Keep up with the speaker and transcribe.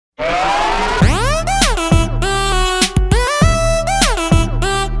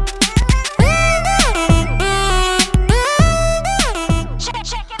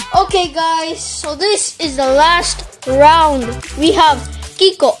Okay guys, so this is the last round. We have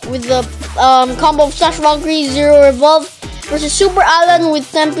Kiko with the combo of Slash Valkyrie, Zero Revolve versus Super Alan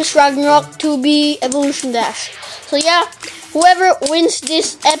with Tempest Ragnarok 2B Evolution Dash. So yeah, whoever wins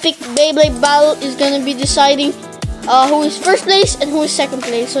this epic Beyblade battle is gonna be deciding who is first place and who is second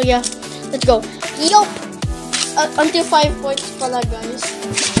place. So yeah, let's go. Yup! Until 5 points pala guys.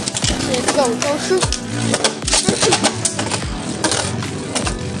 So let's go. Go shoot.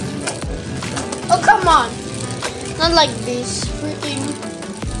 Oh come on! Not like this. Freaking.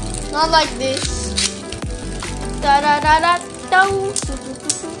 Not like this. Da da da da da.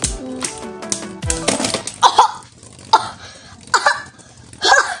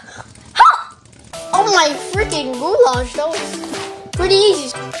 Oh my freaking goulash! That was pretty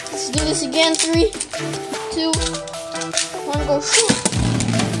easy. Let's do this again. 3, 2, 1, go shoot.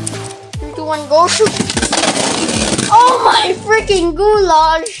 3, 2, 1, go shoot. Oh my freaking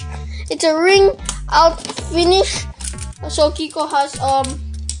goulash! It's a ring out finish. So Kiko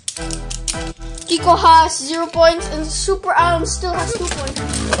has 0 points and Super Alan still has 2 points.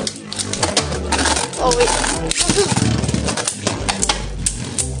 Oh wait.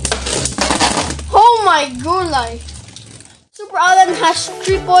 Oh my goulash! Super Alan has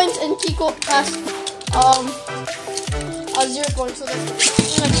 3 points and Kiko has 0 points. So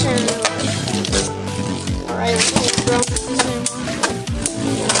let's turn it over. Alright, let's go.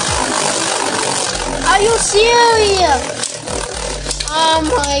 Are you serious? Oh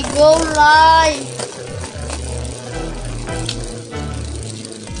my goulash!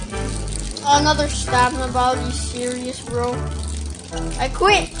 Another stamina battle. Are you serious, bro? I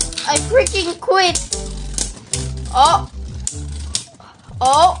quit. I freaking quit. Oh.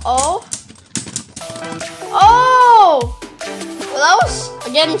 Oh, oh. Oh! Well, that was,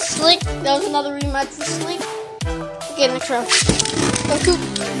 again, Slick. That was another rematch with Slick. Okay, next round. Go shoot.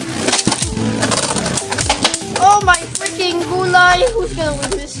 Oh my freaking goulash. Who's gonna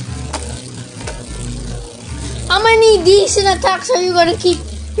win this? How many decent attacks are you gonna keep?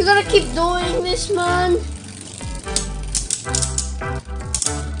 You're gonna keep doing this, man.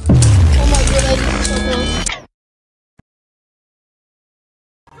 Oh my goulash, this is so close.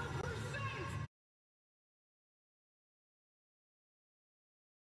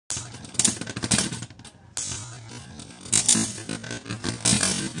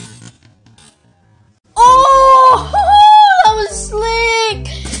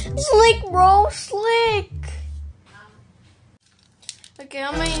 Okay,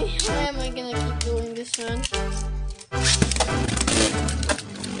 how am I gonna keep doing this, man?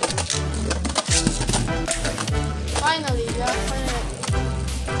 Finally, yeah, finally.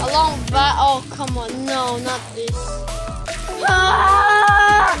 A long bat. Oh, come on. No, not this.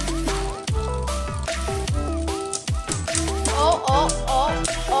 Ah! Oh, oh, oh,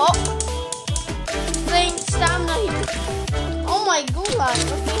 oh. Playing stamina here. Oh my goulash.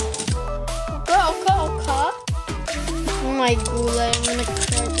 Okay. Okay. Oh my goulash, I'm gonna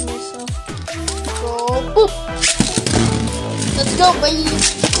cry to myself. Go, boop! Let's go, baby!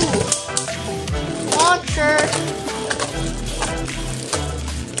 Launcher!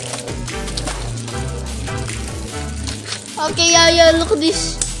 Okay, yeah, look at this.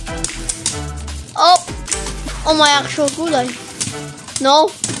 Oh! Oh, my actual goulash. No?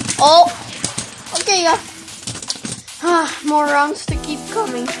 Oh! Okay, yeah. More rounds to keep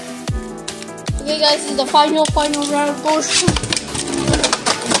coming. Okay guys, this is the final round. Go shoot.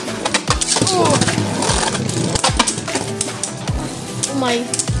 Oh my.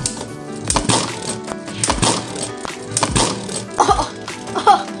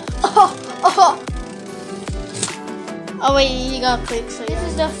 Oh wait, you got quick. So this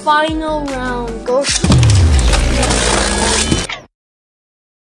is the final round. Go shoot.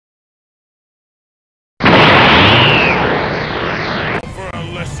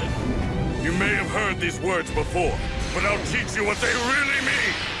 These words before, but I'll teach you what they really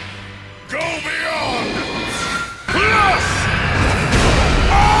mean. Go beyond! Plus!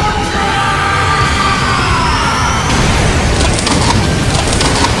 Ultra!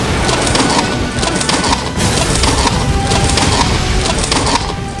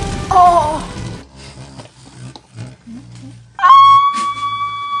 Oh!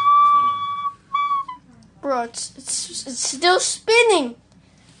 Bro, it's still spinning.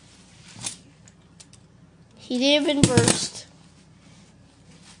 He didn't even burst.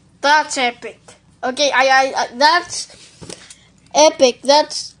 That's epic. Okay, that's epic.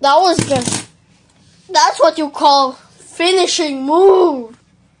 That's what you call finishing move.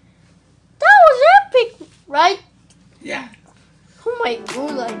 That was epic, right? Yeah. Oh my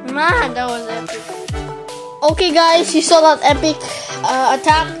god, man, that was epic. Okay guys, you saw that epic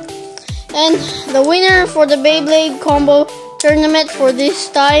attack. And the winner for the Beyblade combo tournament for this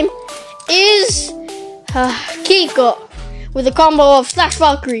time is Kiko with the combo of Slash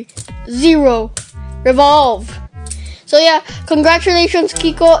Valkyrie, Zero, Revolve. So yeah, congratulations,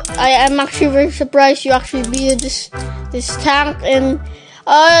 Kiko. I am actually very surprised you actually beat this tank, and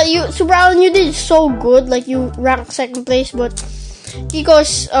you Super Alan, you did so good. Like you ranked second place, but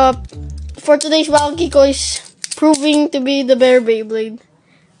Kiko's for today's battle, Kiko is proving to be the better Beyblade.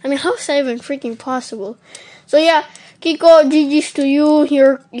 I mean, how is that even freaking possible? So yeah, Kiko, GG's to you.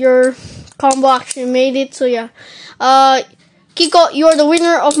 Your combo actually made it. So yeah, Kiko, you're the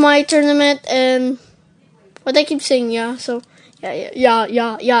winner of my tournament, and what I keep saying, yeah. So yeah.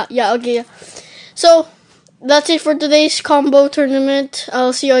 Okay, yeah. So that's it for today's combo tournament.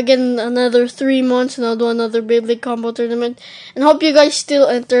 I'll see you again in another 3 months, and I'll do another Beyblade combo tournament. And hope you guys still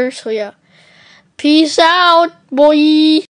enter. So yeah, peace out, boy.